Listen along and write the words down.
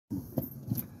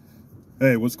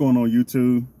Hey, what's going on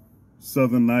YouTube?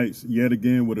 Southern Nights yet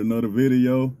again with another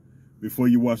video. Before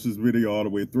you watch this video all the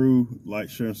way through, like,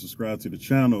 share, and subscribe to the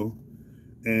channel.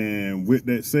 And with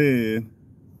that said,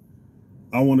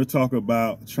 I want to talk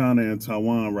about China and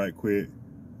Taiwan right quick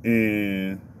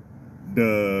and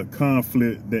the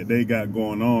conflict that they got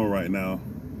going on right now.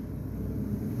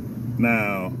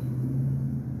 Now,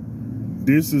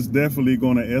 this is definitely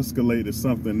going to escalate to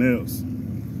something else,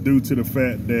 due to the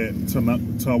fact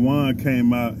that Taiwan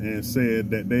came out and said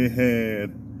that they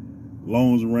had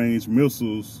long-range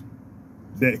missiles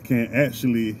that can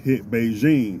actually hit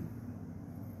Beijing.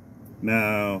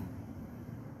 Now,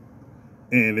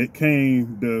 and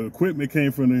the equipment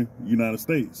came from the United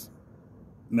States.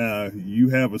 Now, you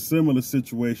have a similar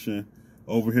situation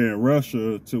over here in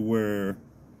Russia to where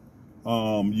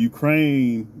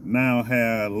Ukraine now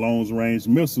had long-range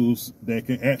missiles that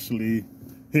can actually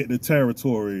hit the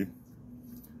territory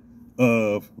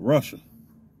of Russia.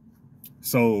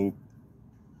 So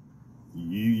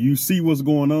you see what's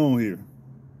going on here.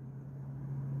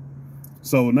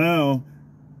 So now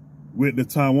with the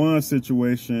Taiwan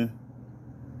situation,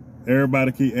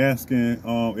 everybody keep asking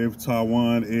if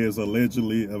Taiwan is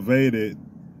allegedly invaded,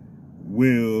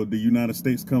 will the United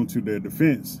States come to their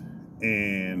defense?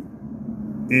 And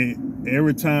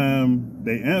every time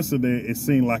they answer that, it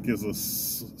seems like it's a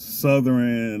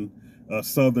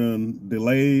southern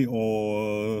delay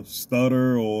or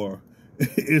stutter, or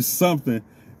it's something.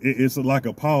 It's like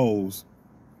a pause.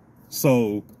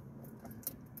 So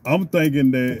I'm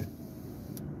thinking that,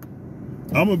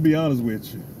 I'm gonna be honest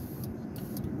with you,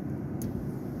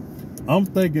 I'm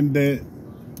thinking that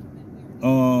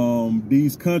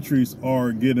these countries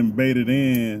are getting baited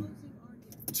in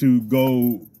to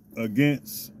go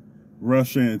against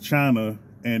Russia and China,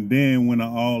 and then when an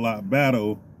all-out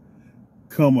battle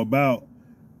come about,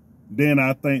 then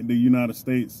I think the United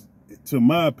States, to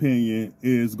my opinion,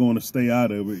 is going to stay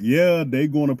out of it. Yeah, they're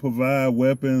going to provide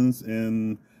weapons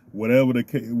and whatever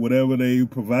they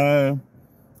provide,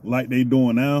 like they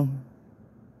doing now,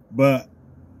 but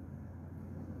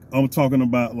I'm talking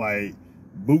about like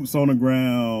boots on the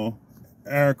ground,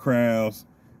 aircrafts,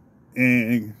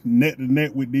 and net to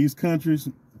net with these countries.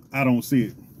 I don't see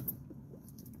it.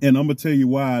 And I'm gonna tell you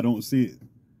why I don't see it.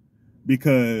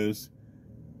 Because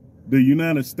the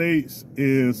United States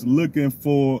is looking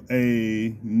for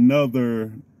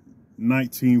another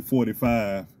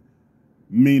 1945,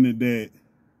 meaning that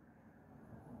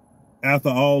after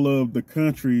all of the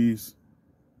countries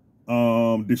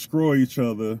destroy each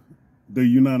other, the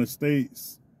United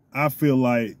States, I feel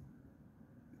like,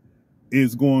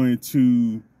 is going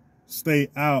to stay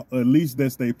out, at least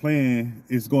that's their plan,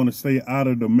 is going to stay out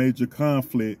of the major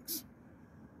conflicts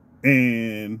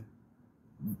and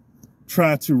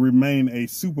try to remain a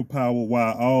superpower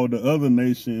while all the other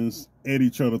nations at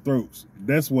each other's throats.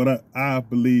 That's what I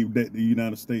believe that the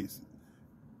United States,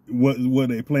 what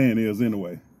their plan is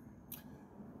anyway.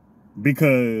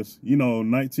 Because, you know,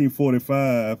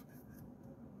 1945,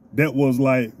 that was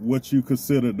like what you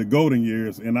consider the golden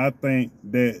years. And I think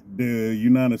that the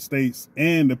United States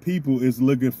and the people is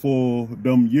looking for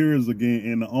them years again.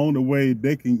 And the only way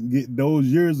they can get those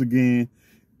years again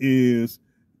is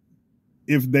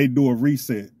if they do a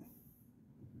reset.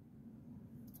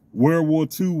 World War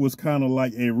II was kind of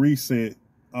like a reset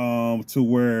to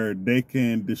where they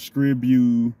can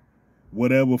distribute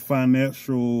whatever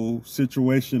financial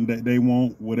situation that they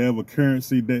want, whatever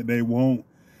currency that they want.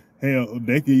 Hell,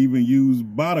 they can even use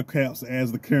bottle caps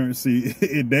as the currency.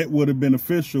 That would have been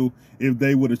beneficial if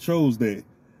they would have chose that.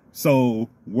 So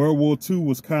World War II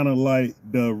was kind of like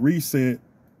the reset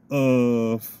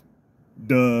of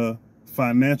the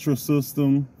financial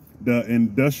system, the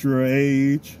industrial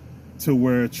age, to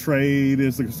where trade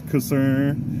is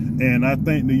concerned. And I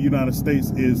think the United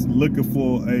States is looking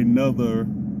for another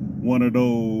one of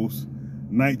those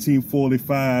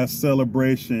 1945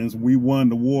 celebrations, we won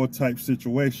the war type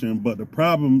situation. But the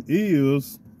problem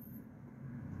is,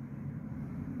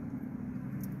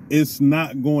 it's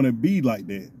not going to be like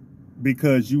that,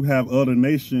 because you have other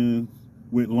nations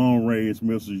with long-range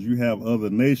missiles. You have other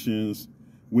nations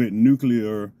with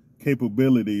nuclear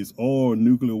capabilities or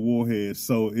nuclear warheads.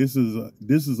 So this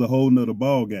is a whole nother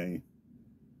ball game.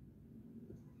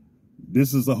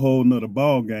 This is a whole nother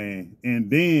ball game. And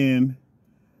then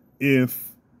if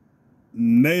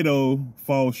NATO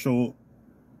falls short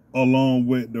along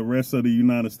with the rest of the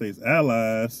United States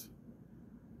allies,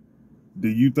 do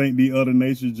you think the other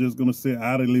nations just gonna sit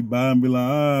idly by and be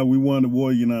like, we won the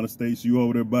war, United States, you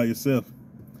over there by yourself?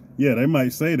 Yeah, they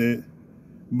might say that,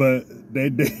 but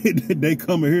they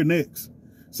coming here next.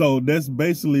 So that's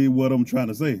basically what I'm trying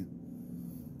to say.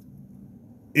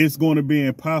 it's going to be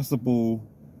impossible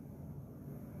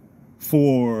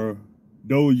for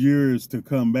those years to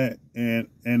come back.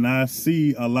 And I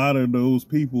see a lot of those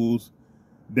peoples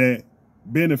that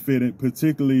benefited,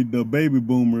 particularly the baby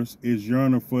boomers, is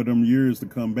yearning for them years to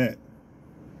come back.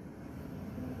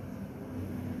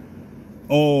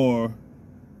 Or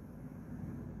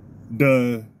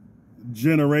the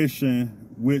generation,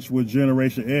 which was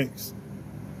Generation X,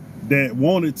 that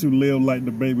wanted to live like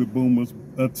the baby boomers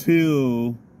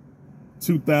until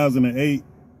 2008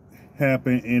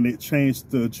 happened, and it changed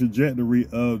the trajectory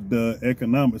of the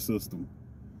economic system.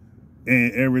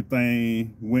 And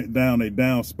everything went down a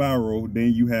down spiral.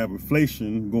 Then you have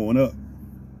inflation going up.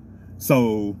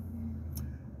 So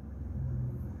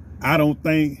I don't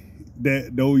think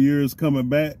that those years coming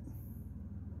back.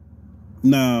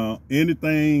 Now,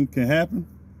 anything can happen.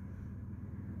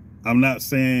 I'm not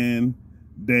saying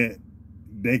that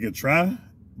they could try,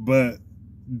 but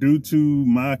due to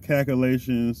my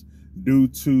calculations, due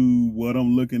to what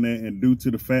I'm looking at, and due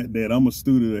to the fact that I'm a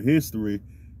student of history,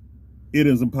 it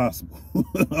is impossible.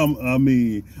 I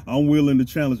mean, I'm willing to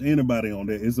challenge anybody on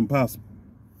that. It's impossible.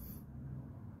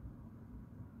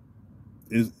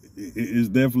 It's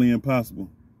definitely impossible.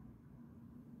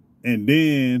 And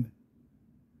then,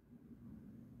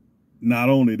 not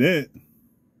only that,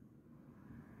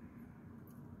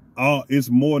 it's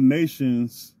more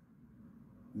nations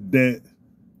that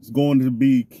is going to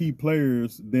be key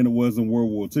players than it was in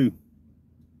World War II.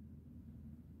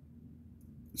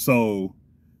 So,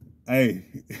 hey,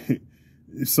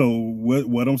 so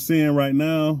what I'm seeing right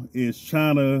now is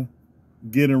China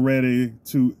getting ready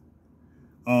to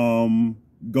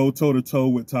go toe-to-toe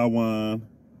with Taiwan.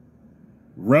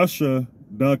 Russia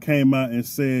done came out and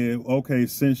said, okay,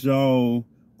 since y'all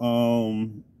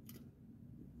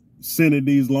sending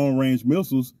these long-range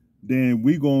missiles, then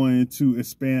we're going to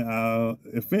expand our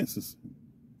offenses,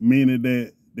 meaning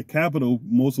that the capital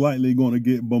most likely going to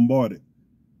get bombarded.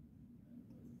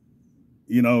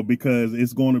 You know, because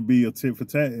it's going to be a tit for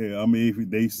tat here. I mean, if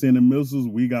they sending missiles,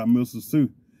 we got missiles too.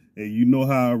 And you know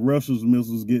how Russia's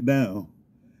missiles get down.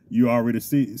 You already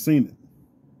seen it.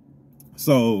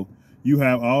 So you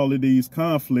have all of these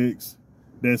conflicts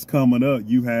that's coming up.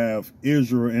 You have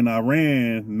Israel and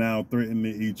Iran now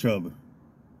threatening each other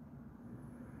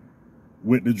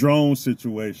with the drone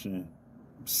situation,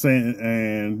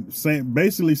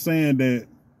 basically saying that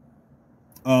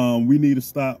we need to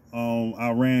stop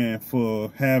Iran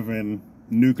for having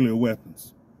nuclear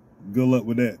weapons. Good luck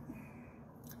with that.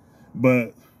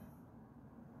 But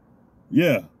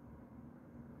yeah,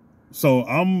 so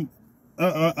I'm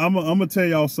gonna tell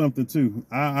y'all something too.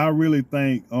 I really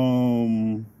think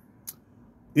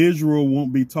Israel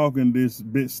won't be talking this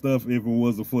big stuff if it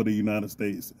wasn't for the United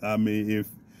States. I mean, if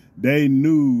they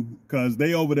knew, because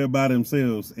they over there by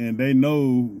themselves and they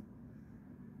know.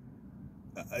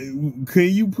 Can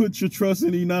you put your trust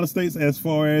in the United States as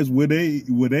far as would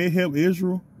they help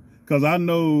Israel? Because I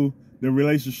know the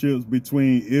relationships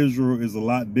between Israel is a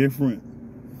lot different.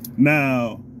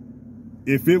 Now,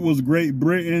 if it was Great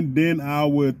Britain, then I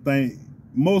would think,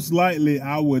 most likely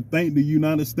I would think the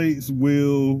United States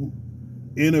will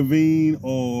intervene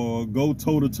or go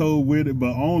toe-to-toe with it,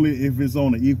 but only if it's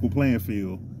on an equal playing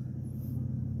field.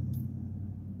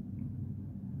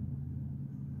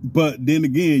 But then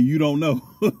again, you don't know.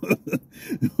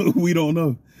 We don't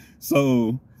know.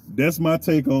 So that's my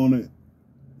take on it.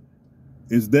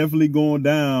 It's definitely going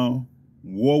down.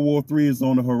 World War III is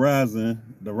on the horizon.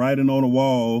 The writing on the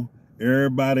wall.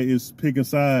 Everybody is picking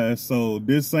sides. So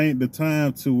this ain't the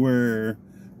time to where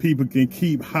people can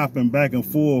keep hopping back and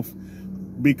forth,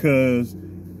 because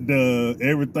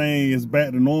everything is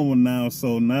back to normal now.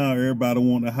 So now everybody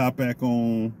want to hop back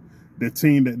on the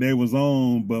team that they was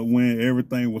on. But when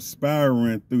everything was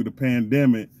spiraling through the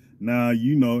pandemic, now,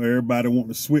 you know, everybody want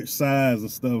to switch sides and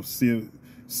stuff. See,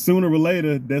 sooner or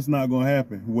later, that's not going to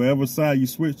happen. Whatever side you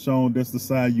switch on, that's the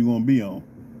side you're going to be on.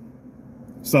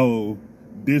 So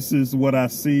this is what I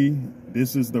see.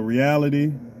 This is the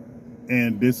reality.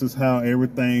 And this is how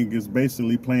everything is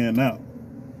basically playing out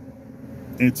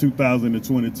in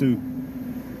 2022.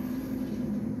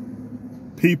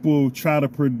 People try to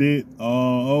predict,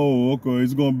 oh, okay,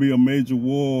 it's going to be a major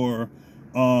war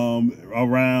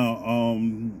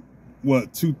around,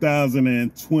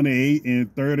 2028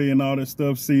 and 30 and all that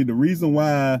stuff. See, the reason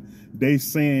why they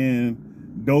saying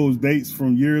those dates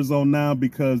from years on now,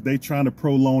 because they trying to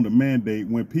prolong the mandate.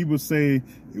 When people say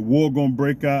war going to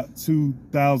break out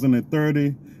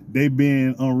 2030, they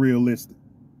being unrealistic.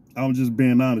 I'm just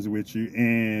being honest with you,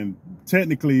 and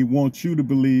technically want you to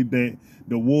believe that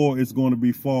the war is going to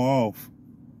be far off.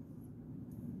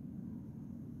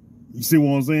 You see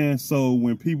what I'm saying? So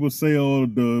when people say, oh,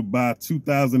 by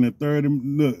 2030,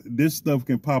 look, this stuff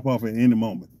can pop off at any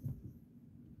moment.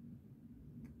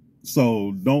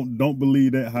 So don't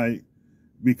believe that hype,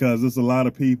 because there's a lot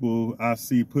of people I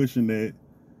see pushing that,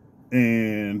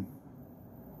 and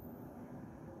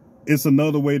it's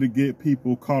another way to get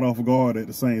people caught off guard at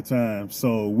the same time.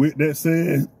 So with that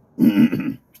said,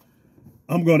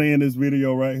 I'm going to end this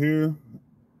video right here.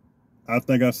 I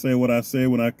think I said what I said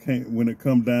when it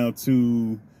come down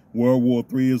to World War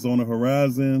III is on the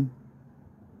horizon.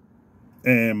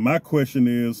 And my question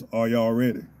is, are y'all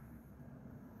ready?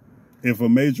 If a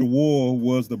major war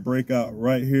was to break out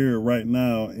right here, right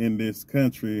now in this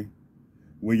country,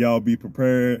 will y'all be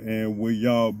prepared? And will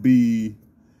y'all be,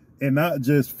 and not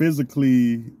just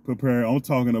physically prepared, I'm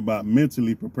talking about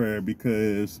mentally prepared,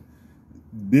 because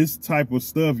this type of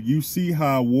stuff, you see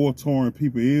how war-torn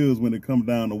people is when it comes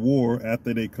down to war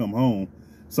after they come home.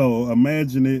 So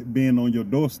imagine it being on your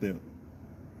doorstep.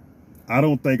 I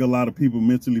don't think a lot of people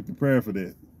mentally prepare for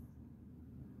that.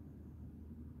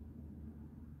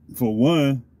 For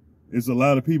one, it's a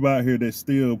lot of people out here that's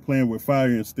still playing with fire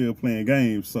and still playing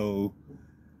games. So,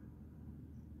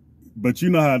 but you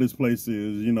know how this place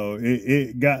is, you know,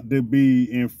 it got to be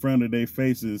in front of their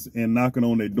faces and knocking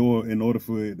on their door in order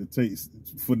for them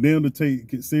to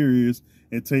take it serious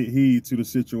and take heed to the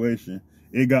situation.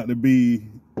 It got to be,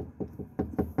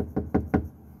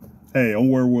 hey, I'm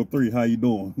World War III, how you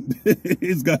doing?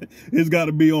 it's got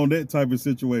to be on that type of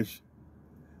situation.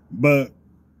 But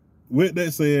with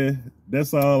that said,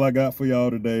 that's all I got for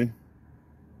y'all today.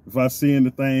 If I see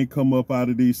anything come up out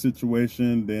of these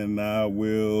situations, then I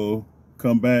will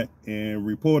come back and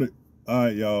report it. All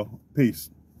right, y'all. Peace.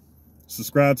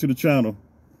 Subscribe to the channel.